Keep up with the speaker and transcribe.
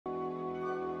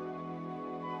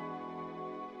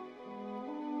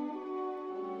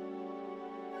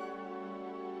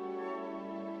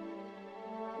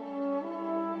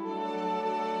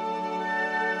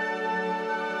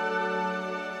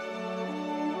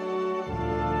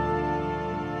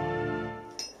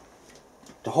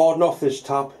To harden off this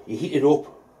tap, you heat it up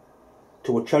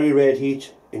to a cherry red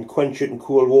heat and quench it in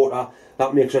cold water.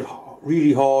 That makes it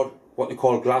really hard, what they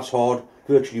call glass hard,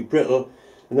 virtually brittle,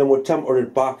 and then we'll temper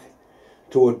it back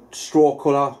to a straw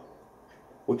colour,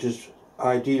 which is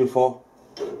ideal for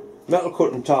metal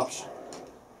cutting taps.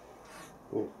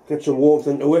 We'll get some warmth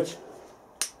into it.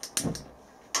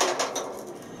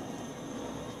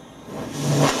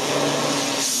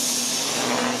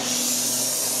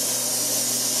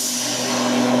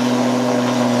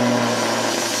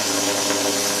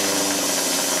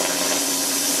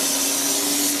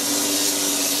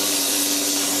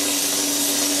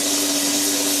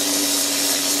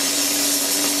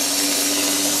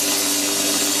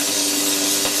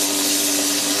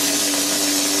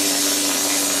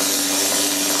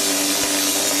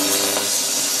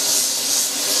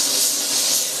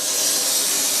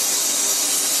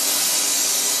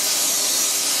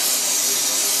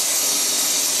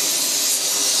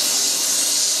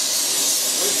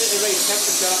 The right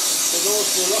temperature, there's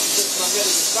also lots of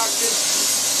magnetic distraction.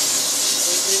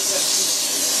 It's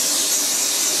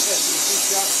interesting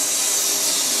feature.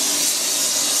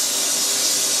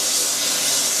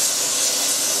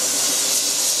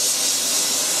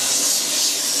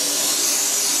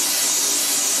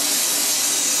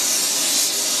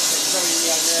 It's very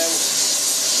near now.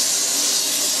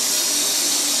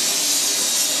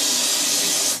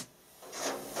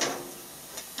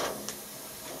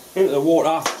 Into the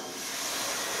water.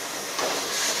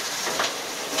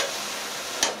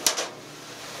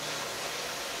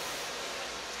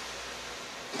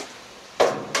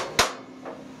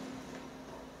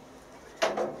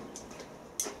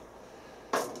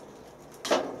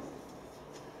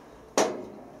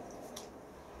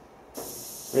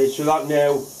 Right, so that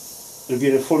now it'll be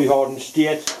in a fully hardened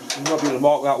state. You'll not be able to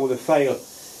mark that with a file.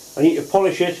 I need to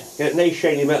polish it, get a nice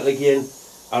shiny metal again.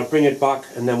 I'll bring it back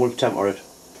and then we'll temper it.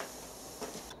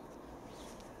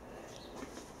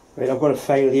 Right, I've got a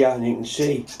file here and you can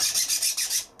see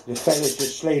the file is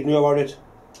just sliding over it.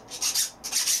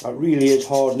 That really is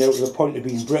hard now to the point of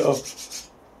being brittle.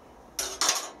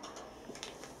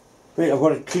 Right, I've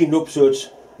got it cleaned up so it's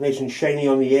nice and shiny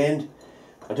on the end.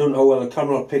 I don't know how well the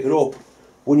camera will pick it up.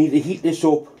 We need to heat this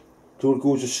up till it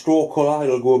goes a straw colour.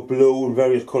 It'll go blue and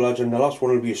various colours, and the last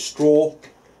one will be a straw.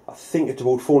 I think it's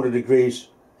about 400 degrees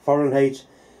Fahrenheit.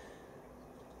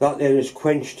 That then is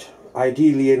quenched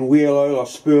ideally in whale oil or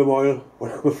sperm oil,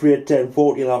 but I'm afraid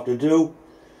 1040 will have to do.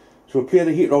 So we'll play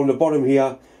the heater on the bottom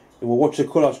here and we'll watch the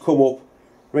colours come up,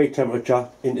 right temperature,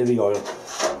 into the oil.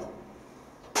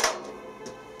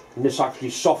 And this actually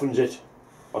softens it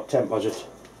or tempers it.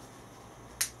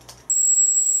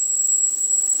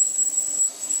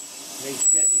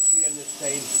 Nice gentle flame this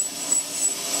time.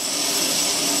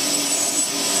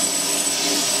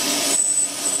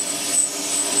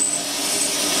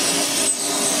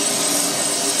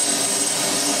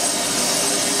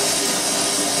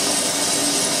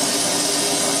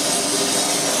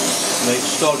 Right,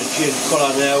 start to change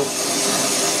colour now.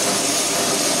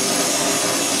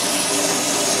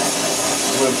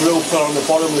 With a blue colour on the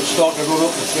bottom, we'll start to run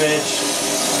up the threads.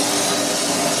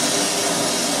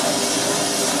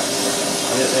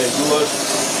 There it goes.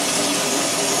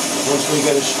 Once we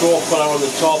get a straw colour on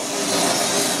the top,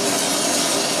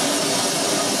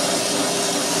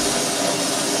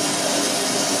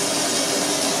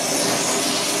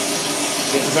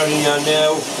 getting very near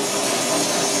now.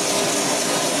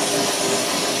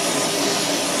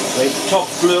 Right, top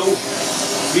blue,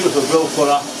 beautiful blue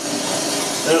colour.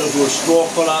 Then it'll go a straw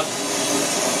colour,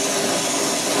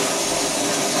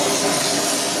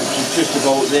 which is just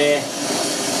about there.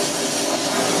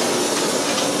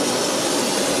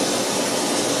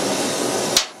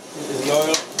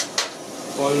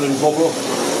 Oil and bubble.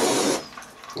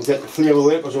 We'll get the flame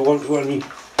away because I won't do any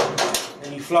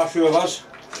flashovers.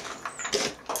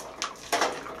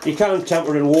 You can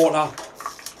temper in water,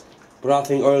 but I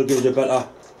think oil gives a better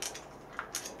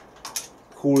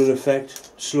cooling effect,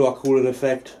 slower cooling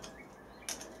effect.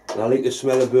 And I like the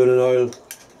smell of burning oil.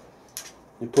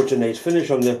 It puts a nice finish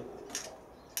on the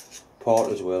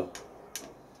part as well.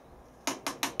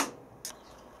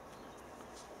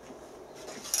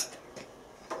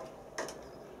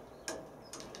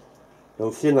 How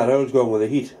thin that oil's going with the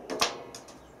heat.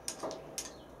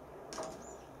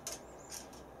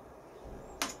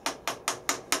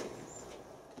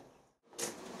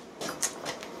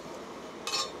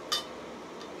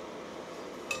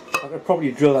 I could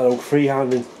probably drill that out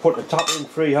freehand and put the tap in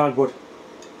freehand, but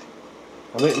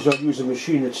I might as well use a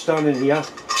machine that's standing here.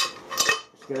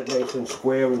 Just get it nice and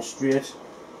square and straight.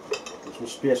 Put some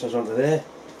spacers onto there.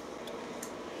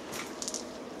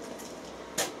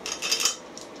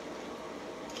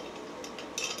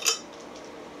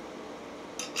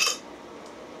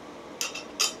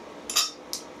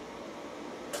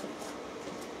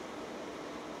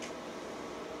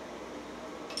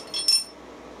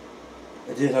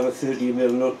 I did have a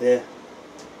 30mm nut there.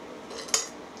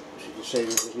 She decided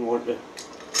it doesn't want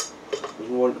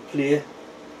to play.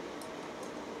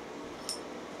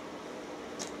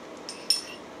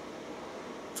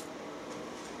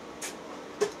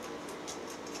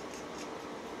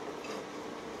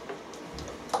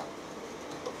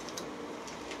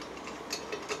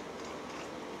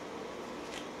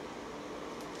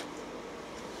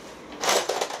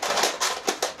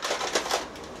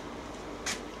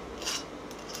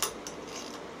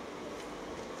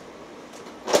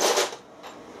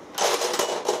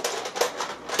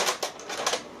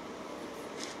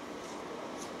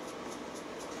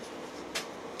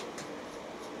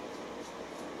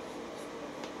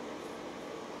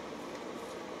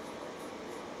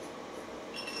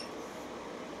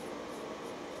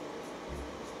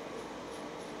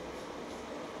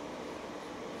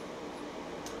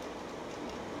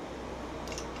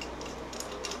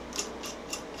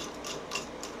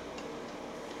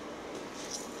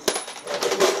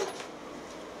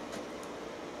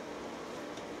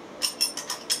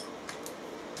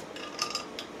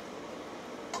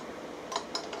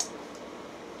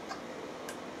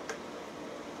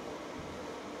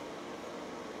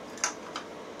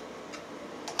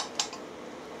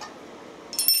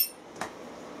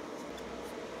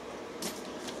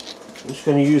 I'm just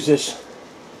going to use this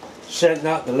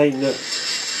centre to line the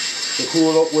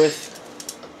hole up with.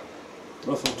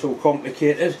 Nothing too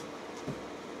complicated.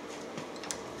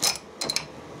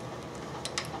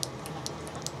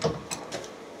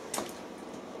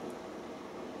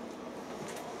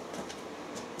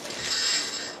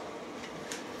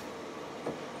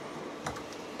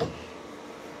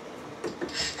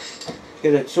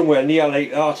 Get it somewhere near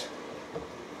like that.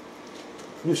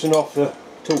 Loosen off the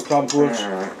two clamp bolts.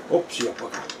 Oops, yeah,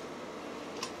 bugger.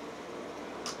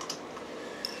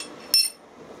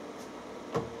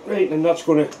 Right, and that's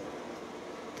going to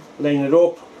line it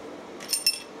up.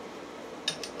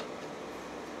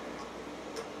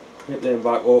 Get them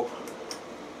back up.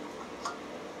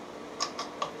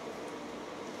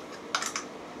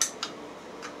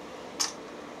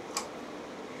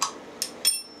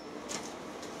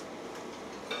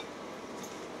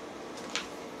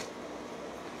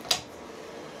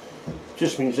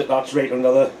 Just means that that's right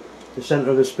under the centre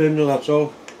of the spindle, that's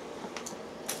all.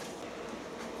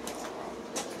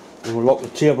 And we'll lock the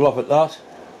table off at that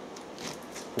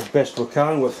as best we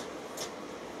can with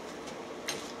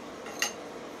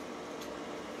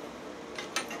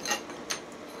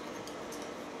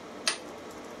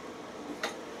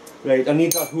right, I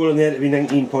need that hole in there to be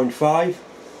 19.5. I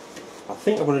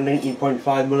think I've got a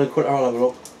 19.5mm cutter, I'll have a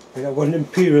look. Right, I've got an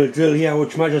imperial drill here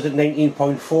which measures at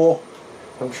 19.4.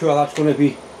 I'm sure that's going to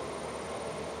be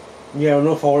near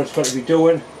enough for what it's going to be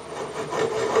doing.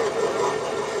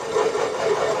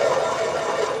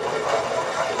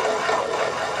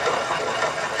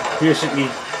 Basically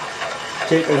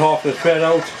taking half the thread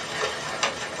out.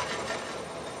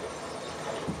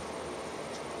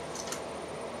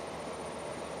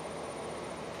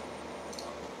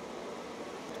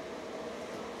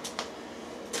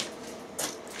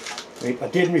 Right, I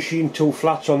did machine two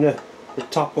flats on the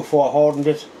tap before I hardened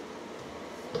it.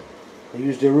 I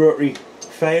used a rotary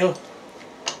file.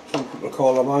 Some people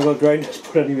call them angle grinders,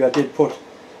 but anyway I did put,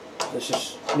 this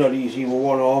is not easy with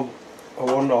one arm or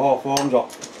 1.5 arms or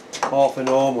half an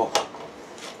arm or.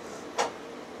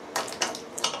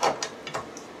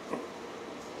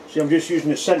 See, I'm just using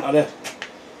the centre to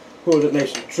hold it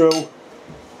nice and true.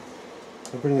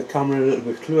 I'll bring the camera a little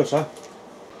bit closer.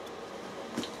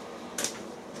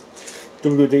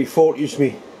 WD-40 is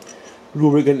my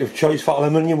lubricant of choice for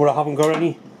aluminium, but I haven't got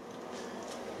any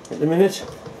at the minute.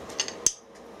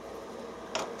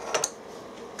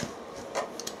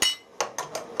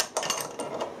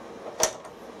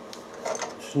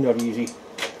 It's not easy.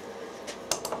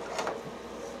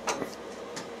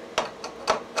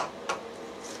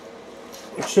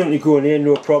 It's certainly going in,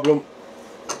 no problem.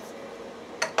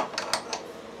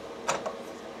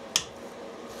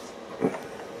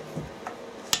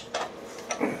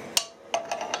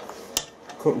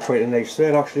 Cutting quite a nice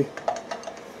thread actually.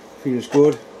 Feels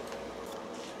good.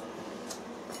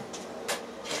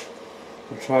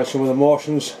 I'll try some of the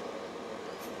Martians.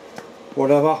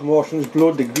 Whatever, Martians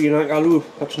blood, the green anchor,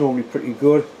 that's normally pretty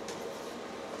good.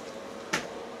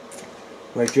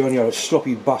 Right, John, you're a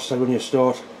sloppy bastard when you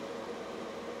start.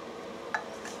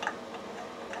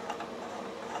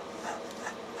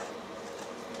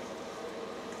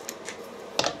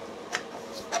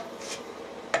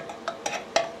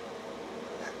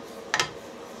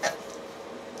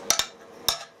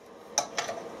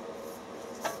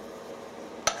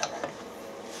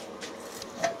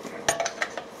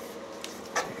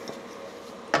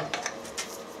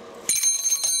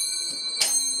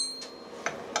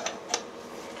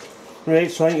 Right,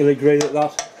 so I think you'll agree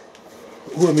that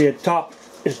homemade tap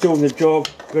is doing the job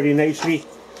very nicely.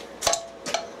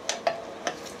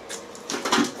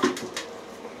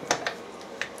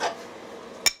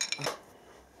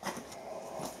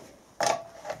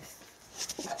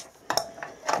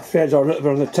 The threads are a little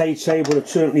bit on the tight side, but it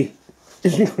certainly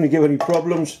isn't going to give any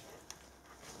problems.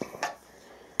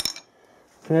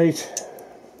 Right.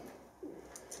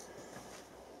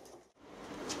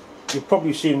 You've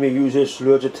probably seen me use this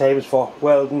loads of times for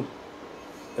welding.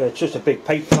 It's just a big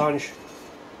pipe flange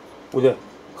with a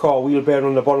car wheel bearing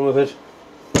on the bottom of it.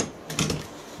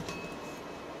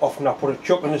 Often I put a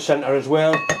chuck in the centre as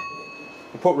well.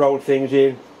 You put round things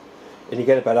in and you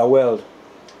get a better weld.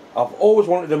 I've always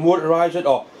wanted to motorise it,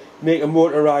 or make a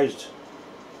motorised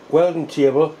welding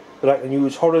table that I can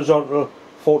use horizontal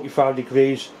 45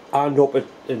 degrees and up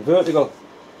in vertical.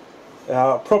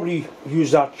 I'll probably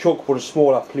use that chuck with a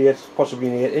smaller plate, possibly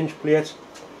an 8-inch plate.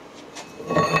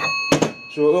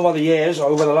 So over the years, or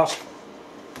over the last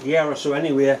year or so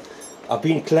anyway, I've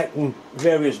been collecting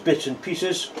various bits and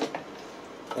pieces.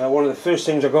 One of the first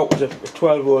things I got was a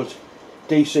 12 volt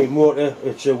DC motor.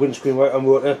 It's a windscreen wiper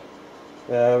motor,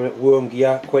 worm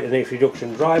gear, quite a nice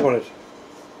reduction drive on it.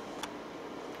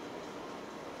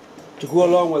 To go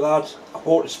along with that, I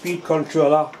bought a speed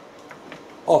controller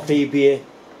off eBay.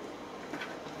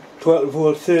 12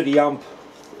 volt 30 amp,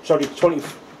 sorry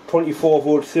 24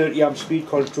 volt 30 amp speed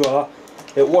controller.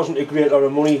 It wasn't a great lot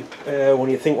of money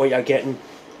when you think what you're getting.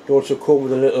 It also came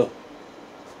with a little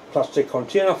plastic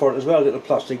container for it as well, a little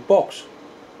plastic box.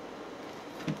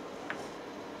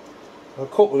 I'll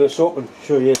couple this up and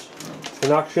show you it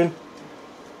in action.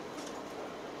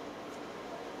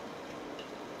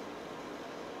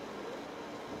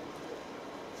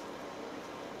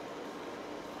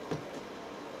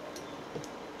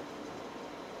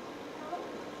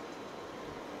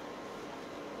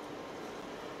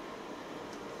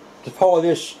 To power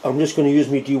this, I'm just going to use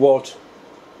my DeWalt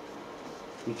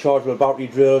rechargeable battery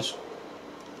drills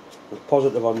with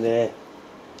positive on there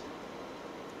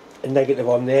and negative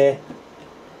on there.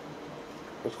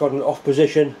 It's got an off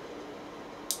position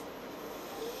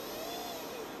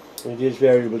and it is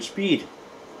variable speed.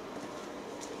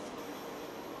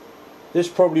 This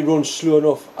probably runs slow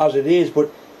enough as it is,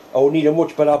 but I will need a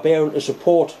much better bearing to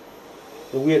support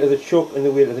the weight of the chuck and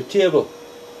the weight of the table.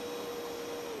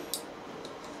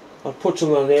 I'll put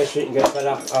some on there so you can get a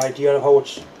better idea of how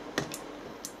it's.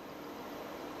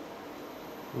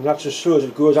 And that's as slow as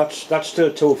it goes. That's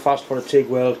still too fast for a TIG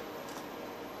weld.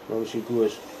 Obviously it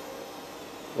goes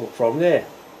up from there.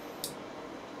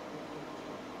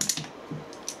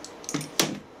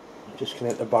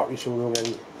 Disconnect the battery so we don't get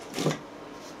any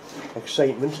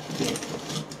excitement.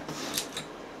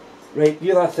 Right,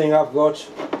 the other thing I've got,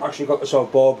 actually got this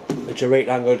off Bob. It's a right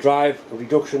angle drive, a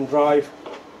reduction drive.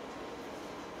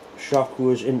 Shaft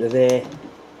goes into there,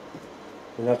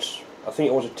 and that's, I think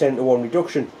it was a 10-to-1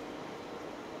 reduction.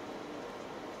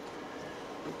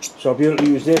 So I'll be able to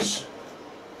use this,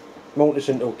 mount this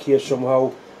into a case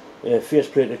somehow,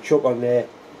 faceplate a chuck on there,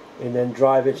 and then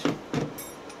drive it,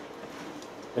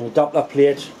 and adapter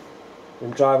plate,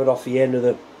 and drive it off the end of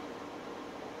the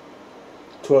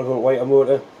 12 volt wiper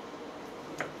motor.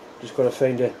 Just got to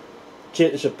find a,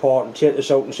 take this apart and take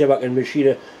this out and see if I can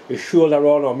machine a shoulder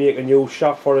on or make a new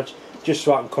shaft for it, just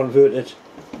so I can convert it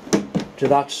to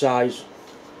that size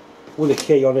with a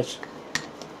key on it,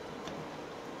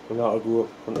 and that'll go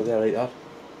onto there like that.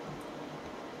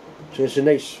 So it's a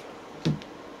nice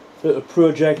little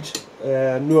project,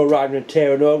 no riding and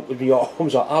tearing on because my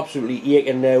arms are absolutely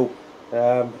aching now.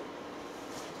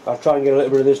 I'll try and get a little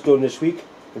bit of this done this week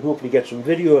and hopefully get some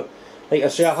video. Like I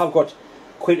say, I have got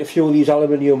quite a few of these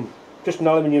aluminium, just an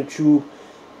aluminium tube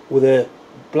with a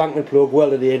blanket plug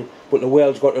welded in, but the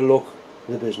weld's got to look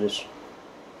the business.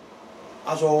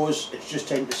 As always, it's just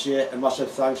time to say a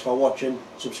massive thanks for watching,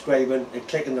 subscribing and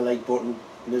clicking the like button,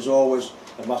 and as always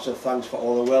a massive thanks for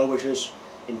all the well wishes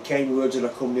and kind words that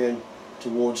are coming in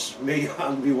towards me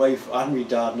and my wife and my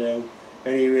dad now.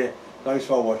 Anyway, thanks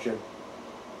for watching.